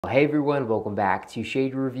Hey everyone, welcome back to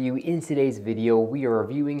Shade Review. In today's video, we are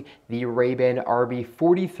reviewing the Ray-Ban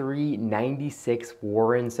RB4396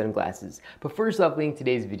 Warren sunglasses. But first off, link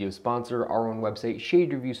today's video sponsor, our own website,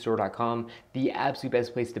 shadereviewstore.com, the absolute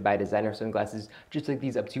best place to buy designer sunglasses, just like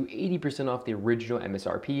these, up to 80% off the original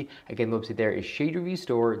MSRP. Again, the website there is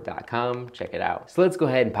shadereviewstore.com. Check it out. So let's go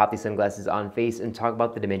ahead and pop these sunglasses on face and talk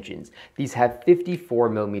about the dimensions. These have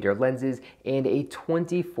 54mm lenses and a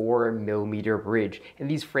 24mm bridge, and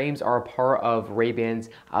these frames are a part of Ray-Ban's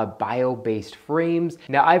bio-based frames.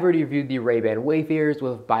 Now, I've already reviewed the Ray-Ban Wayfarers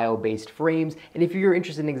with bio-based frames, and if you're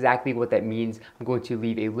interested in exactly what that means, I'm going to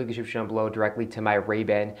leave a link in the description down below directly to my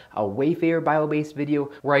Ray-Ban Wayfarer bio-based video,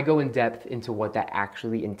 where I go in depth into what that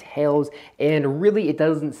actually entails. And really, it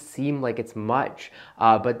doesn't seem like it's much,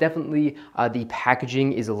 but definitely the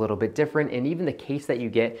packaging is a little bit different, and even the case that you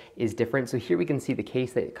get is different. So here we can see the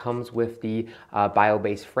case that comes with the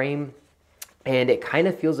bio-based frame. And it kind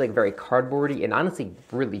of feels like very cardboardy and honestly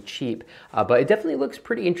really cheap, but it definitely looks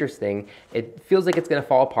pretty interesting. It feels like it's gonna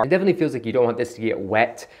fall apart. It definitely feels like you don't want this to get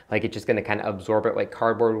wet, like it's just gonna kind of absorb it like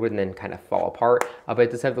cardboard would and then kind of fall apart. But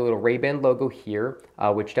it does have the little Ray-Ban logo here,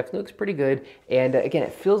 which definitely looks pretty good. And again,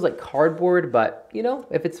 it feels like cardboard, but you know,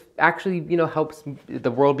 if it's actually, you know, helps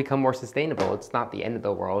the world become more sustainable, it's not the end of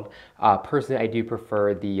the world. Personally, I do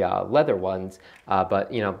prefer the leather ones,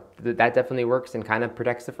 but you know, that definitely works and kind of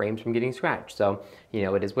protects the frames from getting scratched. So, you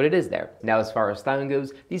know, it is what it is there. Now, as far as styling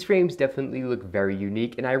goes, these frames definitely look very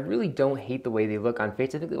unique, and I really don't hate the way they look on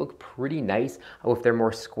face. I think they look pretty nice with their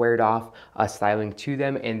more squared off styling to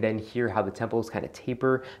them. And then here, how the temples kind of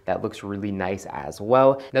taper, that looks really nice as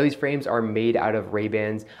well. Now, these frames are made out of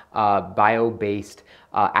Ray-Ban's bio-based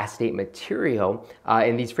acetate material,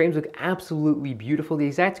 and these frames look absolutely beautiful. The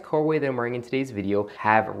exact colorway that I'm wearing in today's video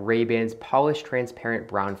have Ray-Ban's polished transparent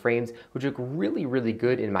brown frames, which look really, really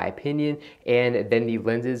good in my opinion. And then the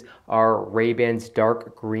lenses are Ray-Ban's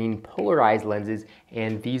dark green polarized lenses,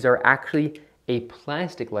 and these are actually a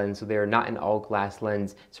plastic lens, so they're not an all glass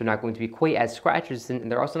lens, so they're not going to be quite as scratch resistant, and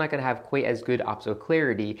they're also not going to have quite as good optical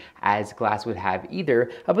clarity as glass would have either,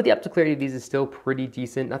 but the optical clarity of these is still pretty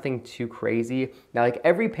decent, nothing too crazy. Now, like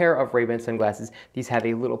every pair of Ray-Ban sunglasses, these have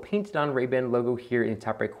a little painted on Ray-Ban logo here in the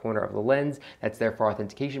top right corner of the lens. That's there for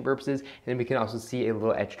authentication purposes, and then we can also see a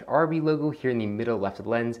little etched RB logo here in the middle left of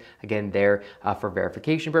the lens, again there for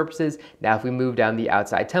verification purposes. Now, if we move down the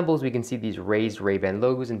outside temples, we can see these raised Ray-Ban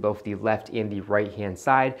logos in both the left and the right hand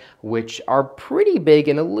side, which are pretty big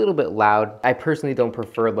and a little bit loud. I personally don't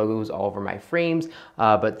prefer logos all over my frames,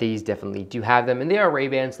 but these definitely do have them, and they are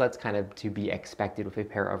Ray-Ban, so that's kind of to be expected with a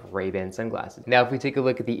pair of Ray-Ban sunglasses. Now, if we take a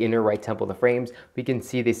look at the inner right temple of the frames, we can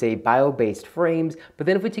see they say bio-based frames, but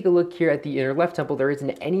then if we take a look here at the inner left temple, there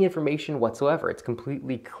isn't any information whatsoever. It's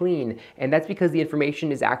completely clean, and that's because the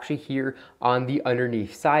information is actually here on the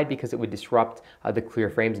underneath side, because it would disrupt the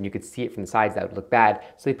clear frames, and you could see it from the sides. That would look bad.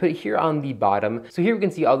 So they put it here on the bottom. So here we can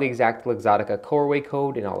see all the exact Luxottica colorway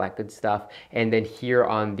code and all that good stuff. And then here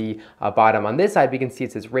on the bottom on this side, we can see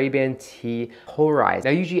it says Ray-Ban T polarized.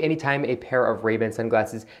 Now, usually anytime a pair of Ray-Ban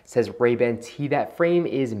sunglasses says Ray-Ban T, that frame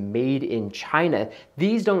is made in China.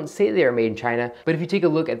 These don't say they are made in China, but if you take a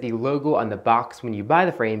look at the logo on the box when you buy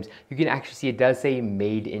the frames, you can actually see it does say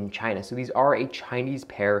made in China. So these are a Chinese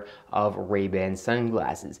pair of Ray-Ban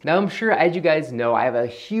sunglasses. Now, I'm sure, as you guys know, I have a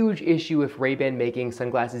huge issue with Ray-Ban making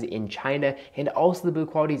sunglasses in China, and also the build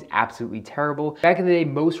quality is absolutely terrible. Back in the day,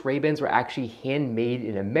 most Ray-Bans were actually handmade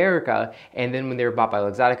in America, and then when they were bought by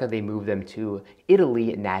Luxottica, they moved them to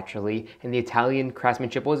Italy naturally, and the Italian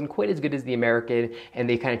craftsmanship wasn't quite as good as the American, and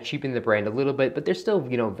they kind of cheapened the brand a little bit, but they're still,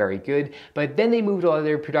 you know, very good. But then they moved all of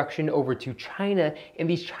their production over to China, and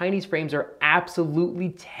these Chinese frames are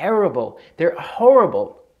absolutely terrible. They're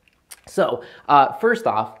horrible. So, first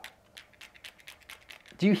off,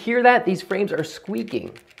 do you hear that? These frames are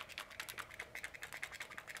squeaking.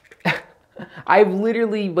 I've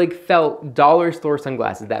literally felt dollar store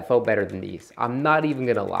sunglasses that felt better than these. I'm not even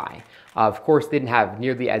gonna lie. Of course, they didn't have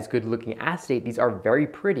nearly as good looking acetate. These are very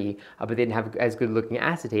pretty, but they didn't have as good looking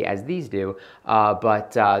acetate as these do.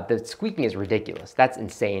 But the squeaking is ridiculous. That's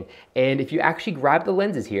insane. And if you actually grab the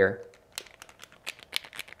lenses here,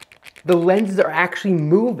 the lenses are actually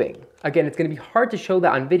moving. Again, it's gonna be hard to show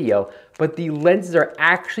that on video, but the lenses are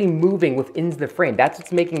actually moving within the frame. That's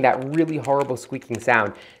what's making that really horrible squeaking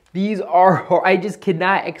sound. These are, I just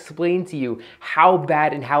cannot explain to you how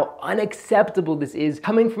bad and how unacceptable this is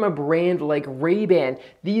coming from a brand like Ray-Ban.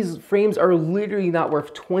 These frames are literally not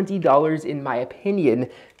worth $20 in my opinion.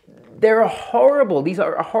 They're horrible. These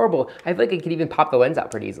are horrible. I feel like I could even pop the lens out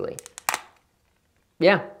pretty easily.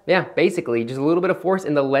 Yeah, basically just a little bit of force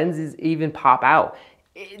and the lenses even pop out.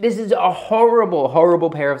 This is a horrible, horrible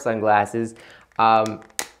pair of sunglasses.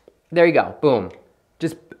 There you go, boom.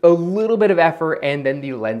 Just a little bit of effort and then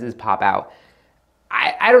the lenses pop out.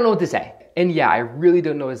 I don't know what to say. And yeah, I really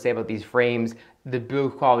don't know what to say about these frames. The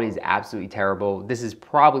build quality is absolutely terrible. This is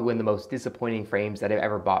probably one of the most disappointing frames that I've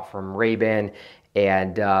ever bought from Ray-Ban.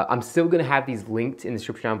 And I'm still gonna have these linked in the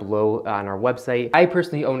description down below on our website. I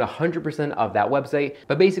personally own 100% of that website,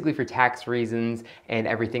 but basically for tax reasons and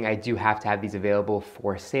everything, I do have to have these available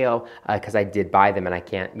for sale because I did buy them and I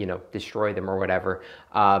can't, you know, destroy them or whatever.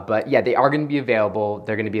 But yeah, they are gonna be available.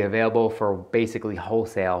 They're gonna be available for basically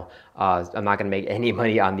wholesale. I'm not gonna make any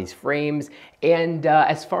money on these frames. And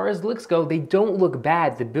as far as looks go, they don't look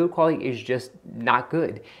bad. The build quality is just not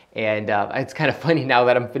good. And it's kind of funny now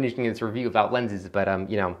that I'm finishing this review without lenses, but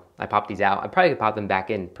you know, I popped these out. I probably could pop them back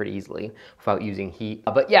in pretty easily without using heat.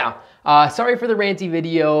 But yeah, sorry for the ranty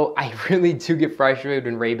video. I really do get frustrated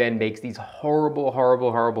when Ray-Ban makes these horrible,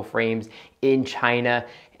 horrible, horrible frames in China.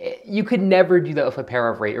 You could never do that with a pair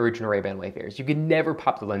of original Ray-Ban Wayfarers. You could never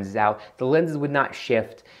pop the lenses out. The lenses would not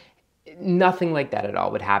shift. Nothing like that at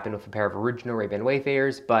all would happen with a pair of original Ray-Ban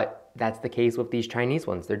Wayfarers, but that's the case with these Chinese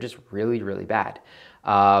ones. They're just really, really bad.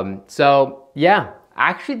 So yeah,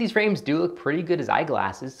 actually these frames do look pretty good as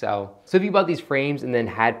eyeglasses. So if you bought these frames and then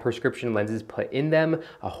had prescription lenses put in them,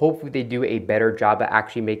 hopefully they do a better job at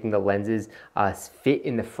actually making the lenses fit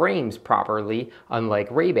in the frames properly, unlike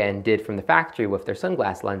Ray-Ban did from the factory with their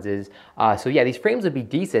sunglass lenses. So yeah, these frames would be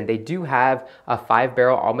decent. They do have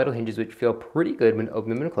 5-barrel all metal hinges, which feel pretty good when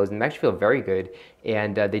opening them and closing them. They actually feel very good.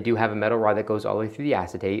 And they do have a metal rod that goes all the way through the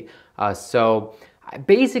acetate. So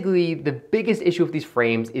basically, the biggest issue with these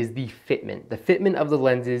frames is the fitment. The fitment of the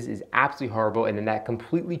lenses is absolutely horrible, and then that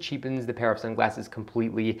completely cheapens the pair of sunglasses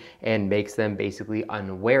completely and makes them basically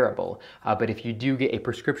unwearable. But if you do get a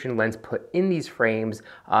prescription lens put in these frames,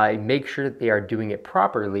 make sure that they are doing it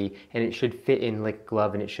properly, and it should fit in like a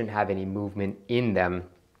glove and it shouldn't have any movement in them.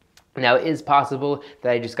 Now, it is possible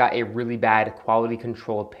that I just got a really bad quality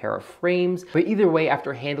controlled pair of frames, but either way,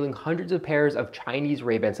 after handling hundreds of pairs of Chinese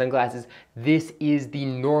Ray-Ban sunglasses, this is the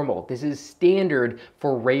normal. This is standard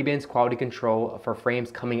for Ray-Ban's quality control for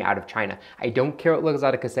frames coming out of China. I don't care what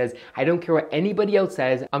Luxottica says. I don't care what anybody else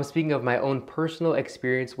says. I'm speaking of my own personal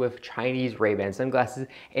experience with Chinese Ray-Ban sunglasses,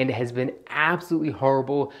 and it has been absolutely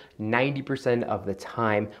horrible 90% of the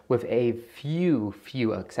time, with a few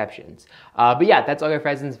exceptions. But yeah, that's all I got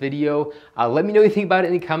for this video. Let me know what you think about it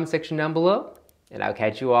in the comment section down below, and I'll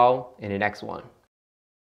catch you all in the next one.